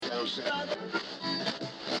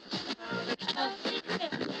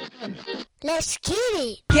Let's get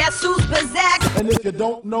it. Guess who's possessed? And if you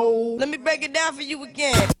don't know, Let me break it down for you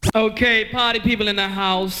again. Okay, party people in the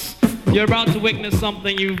house, you're about to witness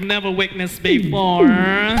something you've never witnessed before.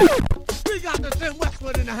 We got the Tim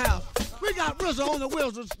Westwood in the house. We got RZA on the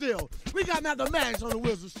wheels of steel. We got Mathematics on the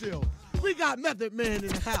wheels of steel. We got Method Man in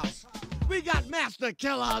the house. We got Master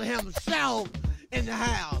Killer himself in the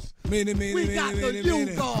house. We got the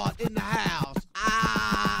new God in the house.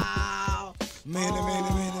 Ow.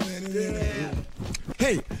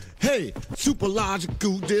 Yeah. Hey, super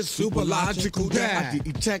logical this, super logical that. I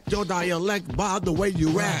detect your dialect by the way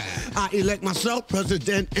you act. I elect myself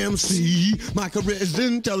President MC. My career is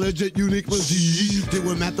intelligent, unique disease. Deal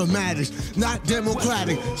with mathematics, not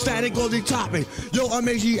democratic. Static or the topic. Yo, I'm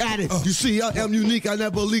Asiatic. You see, I am unique. I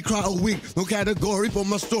never leak, cry a week. No category for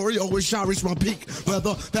my story. Always shall reach my peak.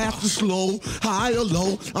 Whether fast or slow, high or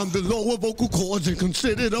low. I'm the lower vocal cords and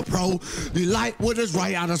considered a pro. The light what is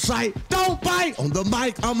right out of sight. Don't bite on the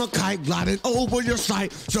mic. I'm a kite gliding over your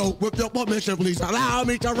sight. So with your permission, please allow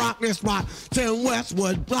me to rock this spot. Tim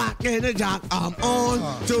Westwood, block and the jock. I'm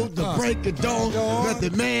on to the break of dawn.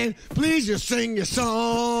 Method Man, please just sing your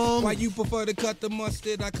song. Why you prefer to cut the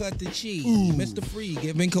mustard? I cut the cheese. Mr. Free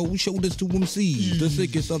giving cold shoulders to MCs. The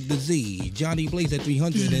sickest of disease. Johnny Blaze at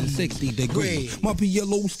 360 degrees. My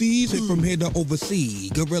PLO steeds hit from here to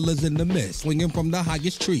overseas. Gorillas in the mist, swinging from the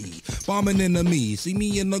highest tree. Bombing enemies. See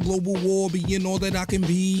me in the global war, being all that I can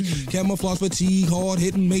be. Camouflage fatigue, hard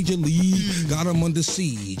hitting major league. Got them under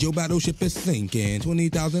siege. Your battleship is sinking.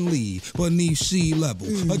 20,000 leagues beneath sea level.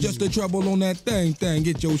 Adjust the treble on that thing.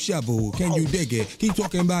 Get your shovel. Can you dig it? Keep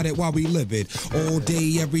talking about it while we live it. All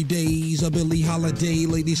day, every day's a Billie Holiday.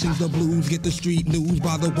 Lady sings the blues, get the street news.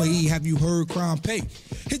 By the way, have you heard crime pay?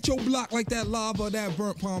 Hit your block like that lava that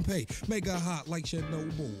burnt Pompeii. Make her hot like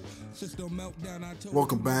Chernobyl. System meltdown.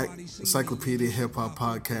 welcome back. Encyclopedia Hip Hop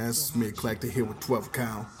Podcast. It's me, Eclectic, here with 12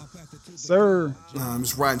 Count. Sir.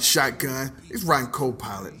 He's riding shotgun. He's riding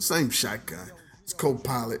co-pilot. Same shotgun. It's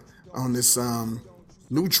co-pilot on this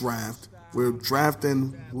new draft. We're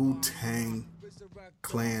drafting Wu-Tang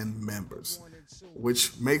Clan members,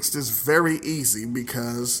 which makes this very easy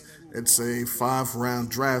because it's a 5-round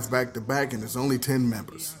draft back-to-back and there's only 10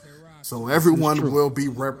 members. So everyone will be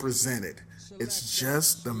represented. It's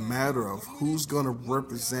just a matter of who's going to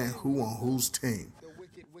represent who on whose team.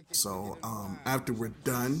 So after we're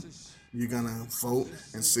done, you're going to vote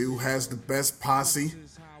and see who has the best posse.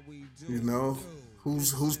 You know,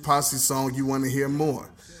 whose posse song you want to hear more.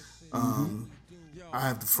 I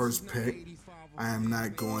have the first pick. I am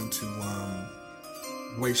not going to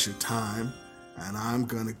waste your time. And I'm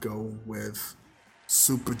going to go with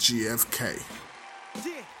Super GFK.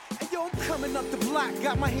 Hey, yo, I'm coming up the block,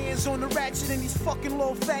 got my hands on the ratchet, and these fucking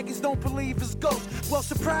little faggots don't believe it's ghosts. Well,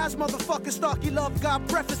 surprise, motherfucker, Starkey Love got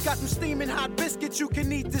breakfast, got them steaming hot biscuits, you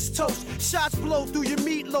can eat this toast. Shots blow through your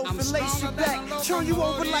meatloaf and lace you back, turn you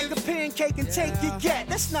over like a pancake and take your gat.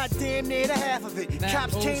 That's not damn near the half of it.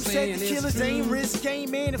 Cops came, said the killers ain't risk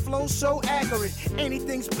game, man, it flows so accurate.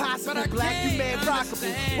 Anything's possible, black, you mad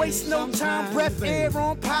rockable. Waste no time, breath, air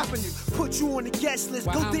on popping you. Put you on the guest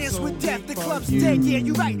list, go dance with death, the club's dead, yeah,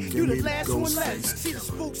 you right. You the last one left. See the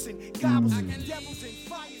spooks and gobbles and devils and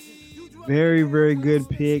fires. Very, very good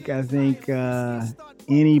pick. I think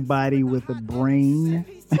anybody with a brain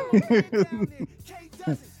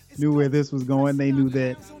knew where this was going. They knew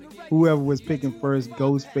that whoever was picking first,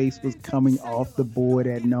 Ghostface was coming off the board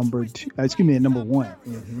at number 2. At number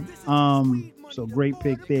 1. So great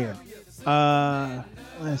pick there.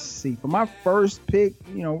 Let's see. For my first pick,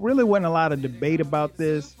 really wasn't a lot of debate about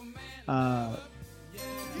this.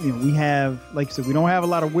 We have, like I said, we don't have a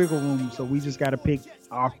lot of wiggle room, so we just got to pick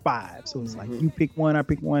our 5. So it's like you pick one, I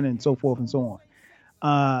pick one, and so forth and so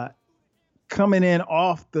on. Coming in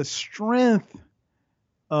off the strength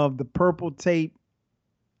of the purple tape,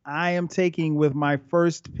 I am taking with my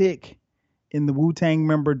first pick in the Wu-Tang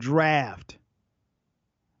member draft,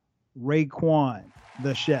 Raekwon,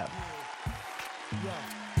 the Chef.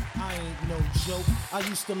 I ain't no joke. I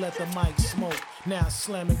used to let the mic smoke. Now I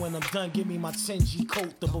slam it when I'm done. Give me my 10G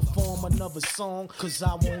coat to perform another song. Cause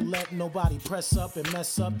I won't let nobody press up and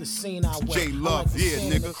mess up the scene I wear. J-Love, yeah,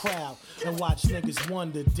 nigga. In the crowd and watch niggas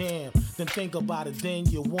wonder, damn. Then think about it, then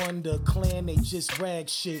you wonder. Clan, they just rag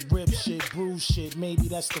shit, rip shit, bruise shit. Maybe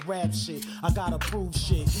that's the rap shit. I gotta prove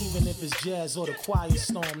shit, even if it's jazz or the quiet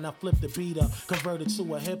storm. Now flip the beat up, convert it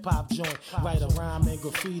to a hip hop joint. Write a rhyme and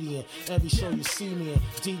graffiti in every show you see me in.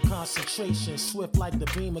 Deep concentration, swift like the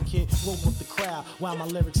Beamer kid. Woke up the crowd while my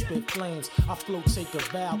lyrics spit flames. I flow, take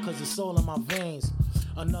a bow, cause it's all in my veins.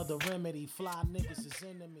 Another remedy, fly niggas is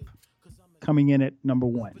enemy. Coming in at number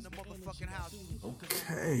 1.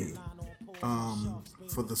 Okay.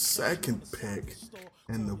 For the second pick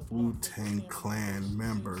in the Wu-Tang Clan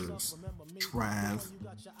members draft,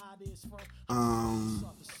 I'm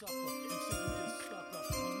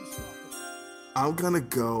gonna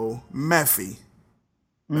go Meffy.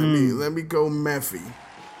 Let me go Meffy.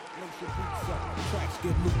 Tracks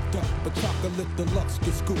get looped up, but chocolate deluxe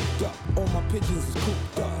get scooped up. All my pigeons is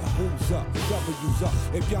cooped up. Who's up? W's up.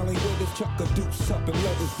 If y'all ain't with us, chuck a deuce up and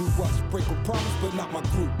let us do us. Break a promise, but not my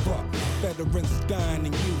group up. Veterans is dying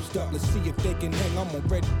and used up. Let's see if they can hang. I'm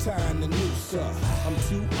already tying the noose up. I'm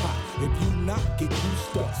too hot. If you not, get you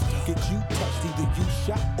stuck. Get you touched. Either you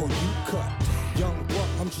shot or you cut. Young buck,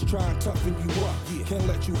 I'm just trying to toughen you up. Can't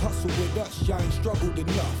let you hustle with us. Y'all ain't struggled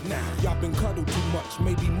enough. Now y'all been cuddled too much,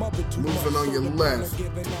 maybe mother too much. Moving on your left, the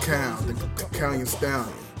Italian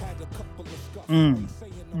Stallion.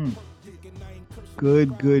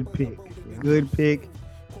 Good pick. Good pick.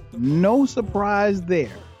 No surprise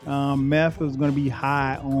there. Meth is going to be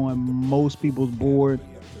high on most people's board.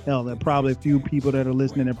 Hell, there are probably a few people that are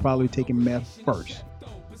listening that are probably taking meth first.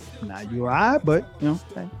 Not you or I, but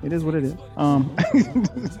hey, it is what it is.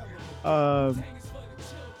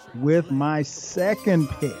 With my second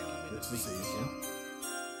pick,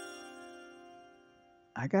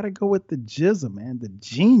 I gotta go with the Jizza, man, the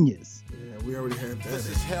genius. Yeah, we already had that. This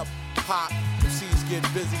is hip hop. MCs get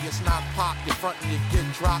busy, it's not pop. You're frontin', you get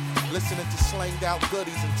dropped. Listening to slanged out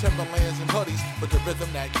goodies and Timberlands and hoodies, but the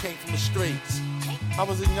rhythm that came from the streets. I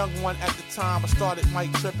was a young one at the time. I started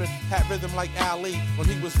mic tripping, had rhythm like Ali when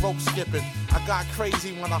he was rope skipping. I got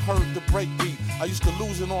crazy when I heard the break beat. I used to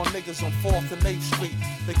lose it on niggas on 4th and 8th Street.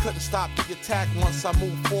 They couldn't stop the attack once I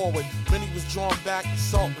moved forward. Many was drawn back, the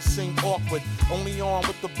salt was seemed awkward. Only on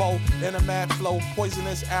with the bow and a mad flow.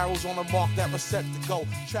 Poisonous arrows on a mark that was set to go.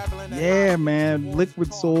 Traveling. Yeah, man.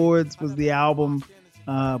 Liquid Swords was the album.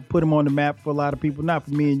 Put him on the map for a lot of people. Not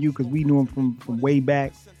for me and you, because we knew him from way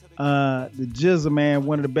back. The Jizza, man,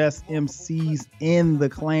 one of the best MCs in the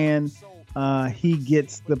clan. He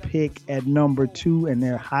gets the pick at number 2, and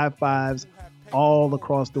they're high fives all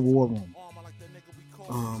across the war room.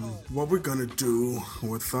 What we're gonna do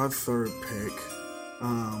with our third pick,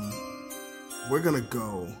 we're gonna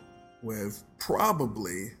go with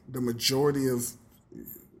probably the majority of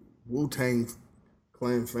Wu-Tang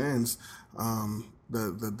Clan fans,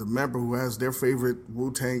 the member who has their favorite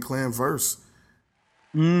Wu-Tang Clan verse.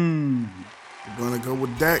 We're gonna go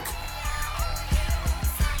with Deck.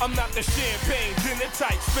 I'm not the champagne, dinner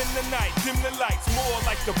tight, spend the night, dim the lights, more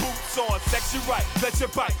like the boots on, sex you right, let your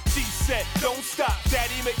bite. She said, don't stop,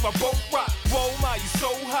 daddy make my boat rock. Whoa, my, you so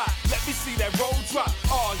hot, let me see that roll drop.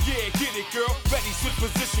 Oh yeah, get it girl, ready, switch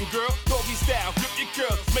position girl, doggy style, grip your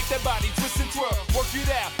curl, make that body twist and twirl, work it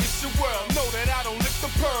out, it's your world, know that I don't lift the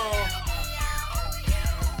pearl.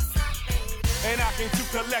 And I came to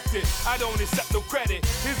collect it. I don't accept no credit.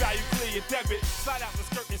 Here's how you clear your debit. Slide out the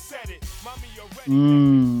skirt and set it. Mommy, you're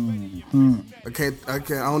ready.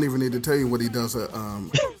 I don't even need to tell you what he does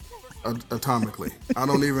atomically. I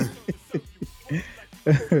don't even.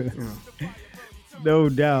 No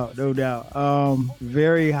doubt.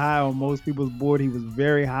 Very high on most people's board. He was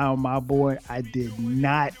very high on my board. I did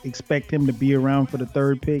not expect him to be around for the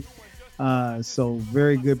third pick. So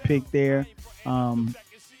very good pick there.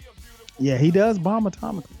 Yeah, he does bomb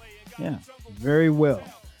atomically. Yeah, very well.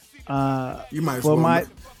 You might as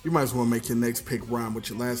well make your next pick rhyme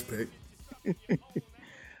with your last pick.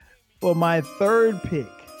 For my third pick,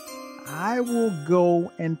 I will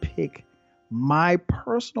go and pick my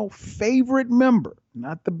personal favorite member.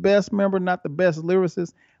 Not the best member, not the best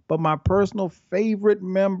lyricist, but my personal favorite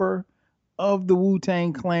member of the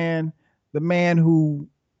Wu-Tang Clan, the man who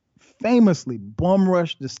famously bum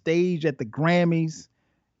rushed the stage at the Grammys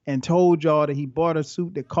and told y'all that he bought a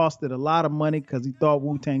suit that costed a lot of money because he thought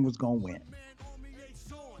Wu-Tang was going to win.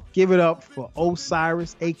 Give it up for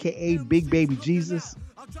Osiris, a.k.a. Big Baby Jesus,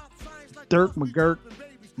 Dirk McGurk,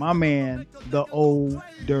 my man, the old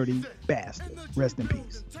dirty bastard. Rest in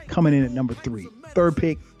peace. Coming in at number 3. Third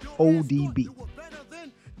pick, ODB.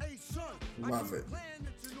 Love it.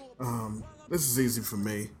 This is easy for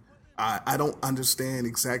me. I don't understand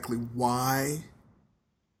exactly why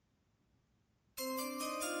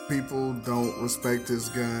people don't respect this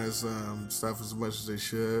guy's stuff as much as they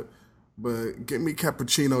should, but give me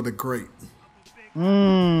Cappuccino the Great.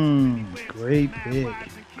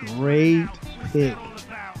 Great pick.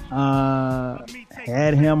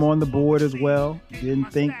 Had him on the board as well.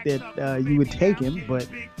 Didn't think that you would take him, but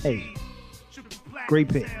hey, great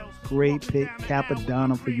pick.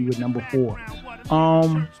 Capadonna for you at number 4.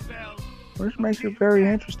 which makes it very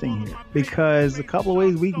interesting here because a couple of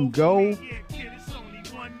ways we can go,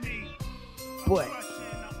 but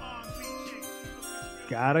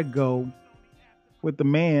gotta go with the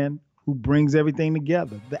man who brings everything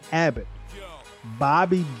together, the Abbott,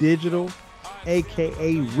 Bobby Digital,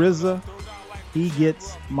 aka RZA. He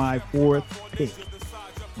gets my fourth pick.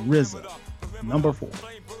 RZA, number 4.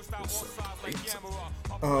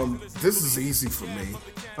 This is easy for me.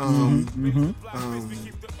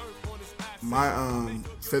 My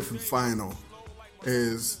fifth and final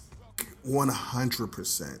is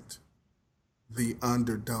 100% the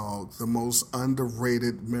underdog, the most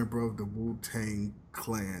underrated member of the Wu-Tang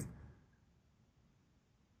Clan.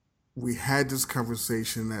 We had this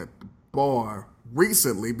conversation at the bar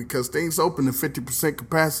recently because things open to 50%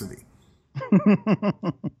 capacity.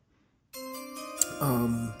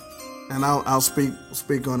 And I'll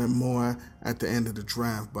speak on it more at the end of the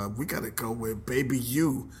draft, but we gotta go with Baby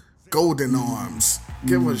U, Golden Arms.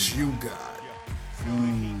 Give us You God.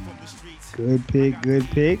 Good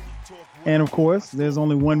pick. And of course, there's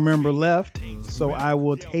only one member left, so I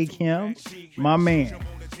will take him, my man.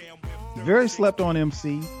 Very slept on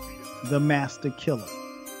MC, the Master Killer.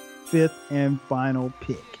 Fifth and final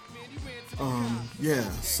pick.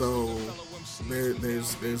 So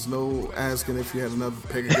there's no asking if you had another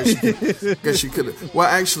pick. I guess you could have. Well,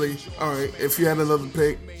 actually, all right. If you had another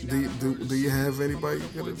pick, do you have anybody you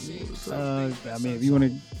could have? I mean, if you want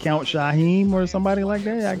to count Shaheem or somebody like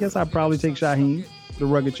that, I guess I'd probably take Shaheem, the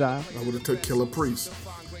Rugged Child. I would have took Killer Priest.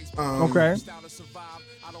 Okay.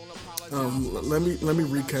 Let me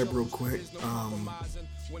recap real quick.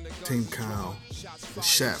 Team Kyle, the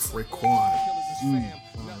Chef, Raekwon,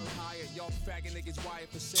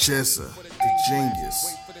 Jessa, the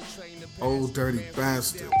Genius, Old Dirty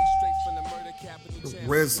Bastard,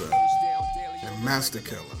 RZA, and Master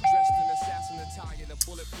Killer.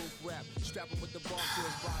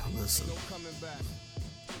 Listen,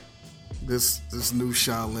 this new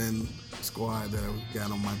Shaolin squad that we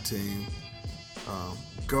got on my team,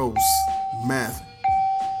 Ghost, Meth,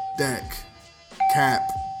 Deck, Cap,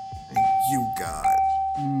 and You God.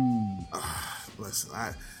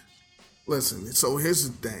 Listen. So here's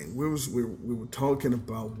the thing: we were talking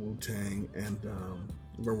about Wu-Tang and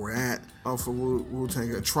where we're at off of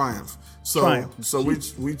Wu-Tang at Triumph. So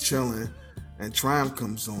we chilling, and Triumph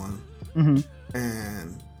comes on,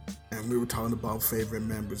 and we were talking about favorite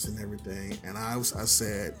members and everything. And I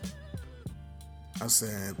said,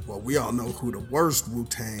 well, we all know who the worst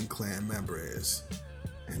Wu-Tang Clan member is,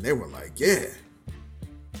 and they were like, yeah.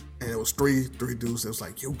 And it was three dudes that was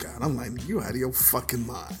like, You God. I'm like, you out of your fucking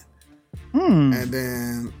mind. And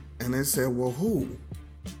they said, well, who?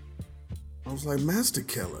 I was like, Master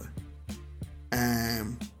Killer.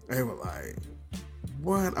 And they were like,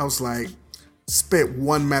 what? I was like, spit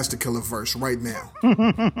one Master Killer verse right now.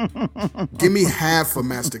 Give me half a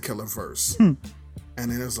Master Killer verse. And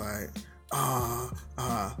then it was like,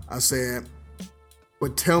 I said,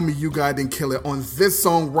 but tell me You God didn't kill it on this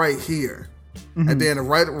song right here. And then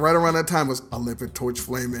right around that time was Olympic Torch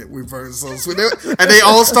Flame it. We verse so sweet. And they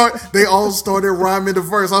all started rhyming the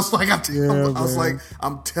verse. I was like,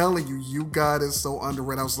 I'm telling you, You God is so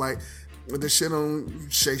underrated. I was like, with the shit on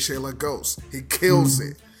Shay Shayla Ghost, he kills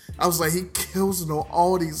it. I was like, he kills it on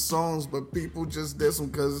all these songs, but people just diss him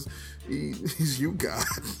because he's You God.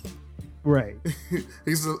 Right.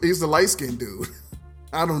 he's the light skinned dude.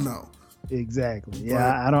 I don't know. Exactly.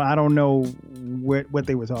 Yeah, but, I don't know what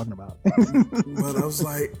they were talking about. But I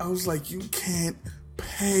was like, you can't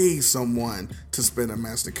pay someone to spin a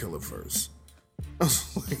Master Killer verse. I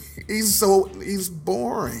was like, he's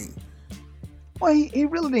boring. Well, he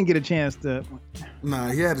really didn't get a chance to. Nah,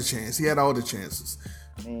 he had a chance. He had all the chances.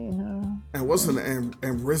 And wasn't and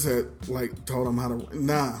RZA like told him how to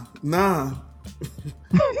nah.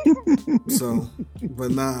 So,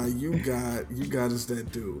 but nah, You God is that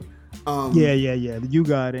dude. Yeah. You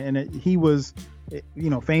got it. And he was,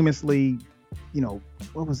 famously,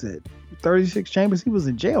 what was it? 36 Chambers. He was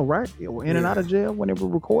in jail, right? In and out of jail when they were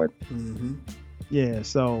recording. Mm-hmm. Yeah.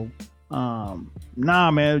 So,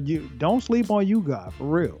 nah, man, you don't sleep on You God for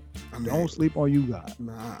real. Don't sleep on You God.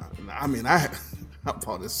 Nah. I mean, I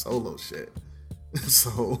bought this solo shit.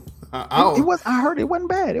 So I heard it wasn't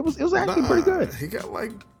bad. It was actually pretty good. He got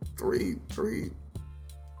like three,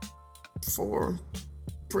 4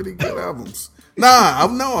 pretty good albums.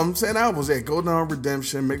 I'm saying albums. Yeah, Golden Arm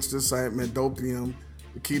Redemption, Mixed Excitement, Dopium,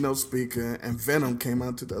 The Keynote Speaker, and Venom came out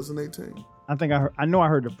in 2018. I think I know I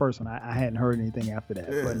heard the first one. I hadn't heard anything after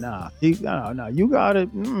that. Yeah. But no, You got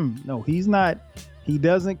it. No, he's not. He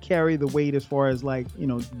doesn't carry the weight as far as like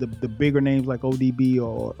the bigger names like ODB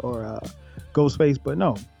or Ghostface. But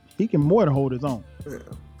no, He can more than hold his own. Yeah.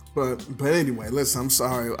 But anyway, listen, I'm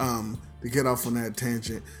sorry to get off on that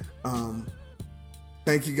tangent.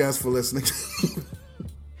 Thank you guys for listening.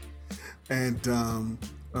 And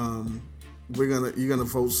you're gonna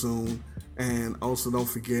vote soon. And also don't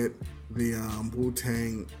forget the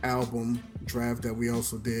Wu-Tang album draft that we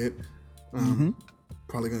also did.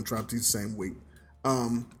 Probably gonna drop these the same week.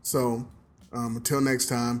 So until next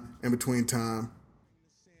time, in between time,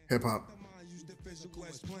 hip hop.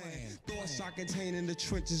 Thoughts I contain in the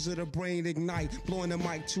trenches of the brain ignite. Blowing the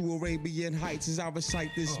mic to Arabian Heights as I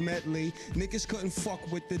recite this medley. Niggas couldn't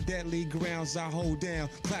fuck with the deadly grounds I hold down.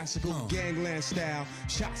 Classical gangland style.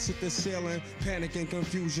 Shots at the ceiling, panic and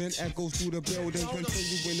confusion echoes through the building,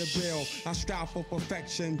 continuing to build. I strive for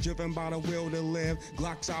perfection, driven by the will to live.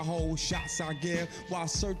 Glocks I hold, shots I give, while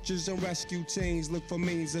searchers and rescue teams look for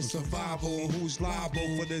means of survival. Who's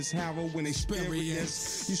liable for this harrowing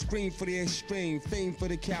experience? You scream for the extreme, fame for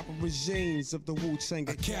the capital regimes of the Wu-Tang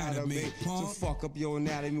Academy. To fuck up your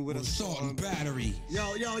anatomy with assault and battery.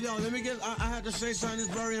 Yo, let me get, I had to say something that's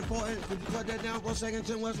very important. Could you cut that down for a second,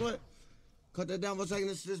 Tim Westwood? Cut that down for a second,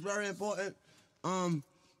 this is very important.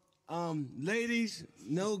 Ladies,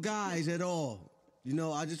 no guys at all. You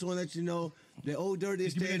know, I just want to let you know the Old Dirty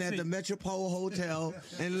is staying at the Metropole Hotel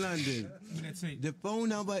in London. The phone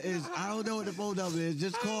number is, I don't know what the phone number is.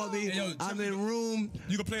 Just call me. Hey, yo, I'm in room.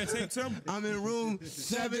 You can play a tape, Tim? I'm in room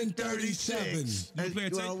 737. You can play a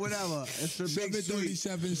tape? Well, whatever. It's a big suite.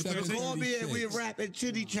 737. Call me and we rapping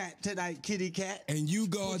chitty chat tonight, kitty cat. And you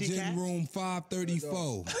guards in room 534.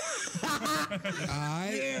 All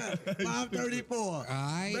right? Yeah, 534. All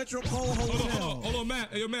right. Metropole Hotel. Hold on, Matt.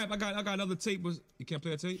 Hey, yo, Matt, I got another tape. You can't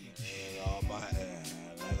play a tape? Oh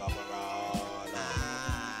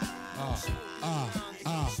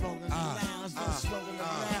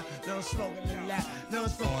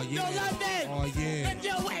yeah. Oh yeah. If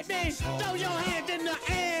you're with me, throw your hands in the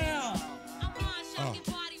air. Throw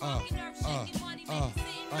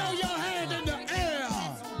your hands in the air.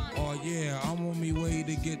 Oh yeah, I'm on me way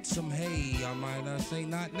to get some hay. I might not say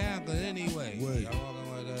not now, but anyway. Wait. I'm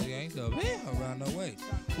walking with the gangster around the way.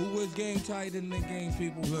 Who is game tight in the games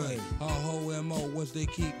people play? Our whole MO was they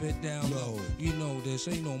keep it down low. You know this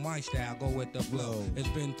ain't no my style, go with the flow. It's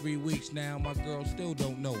been 3 weeks now, my girl still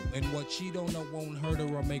don't know. And what she don't know won't hurt her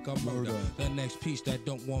or make her murder. The next piece that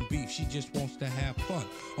don't want beef, she just wants to have fun.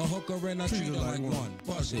 A hooker and I treat her like one.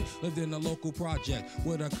 Buzz it, lived in a local project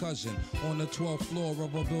with her cousin. On the 12th floor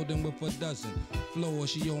of a building with a dozen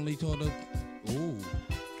floors, she only taught her, ooh.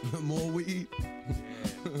 More weed? Yeah.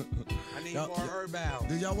 I need more herbal.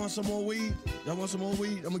 Do y'all want some more weed? Y'all want some more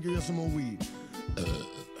weed? I'm gonna give you some more weed.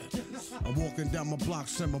 I'm walking down my block,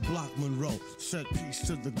 said my block Monroe. Said peace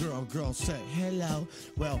to the girl, girl said hello.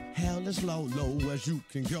 Well, hell is low, low as you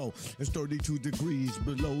can go. It's 32 degrees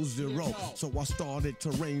below zero. So I started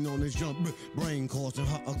to rain on this young brain, causing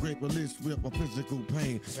her a great release with my physical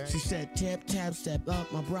pain. She said, tap, tap, step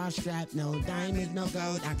up my bra strap. No diamonds, no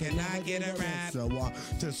gold, I cannot get around. So I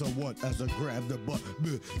tell her what as I grabbed the butt.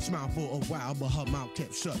 Smiled for a while, but her mouth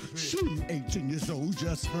kept shut. She 18 years old,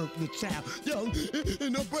 just hurt the child. Young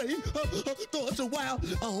in her brain, thoughts are wild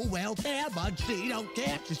on welfare, but she don't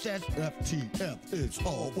care. She says FTF is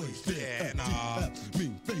always there. FTF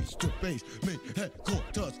mean face to face, mean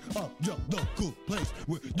headquarters of your local place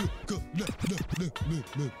where you could I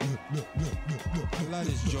love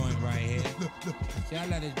this joint right here. See, I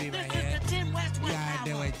love this beat right here. Tim Westwood You gotta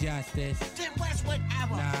do it justice. Tim Westwood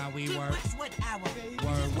hour. Nah, we Tim work. Westwood hour.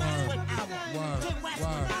 Word, word, word, Tim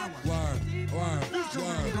Westwood hour.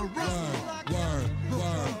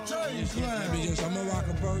 I'm gonna rock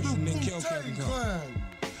a verse and then kill Kevin Kline.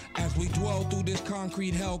 As we dwell through this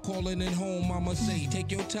concrete hell, calling it home, I'ma say,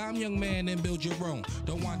 take your time, young man, and build your own.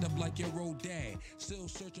 Don't wind up like your old dad, still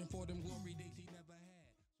searching for them glory days.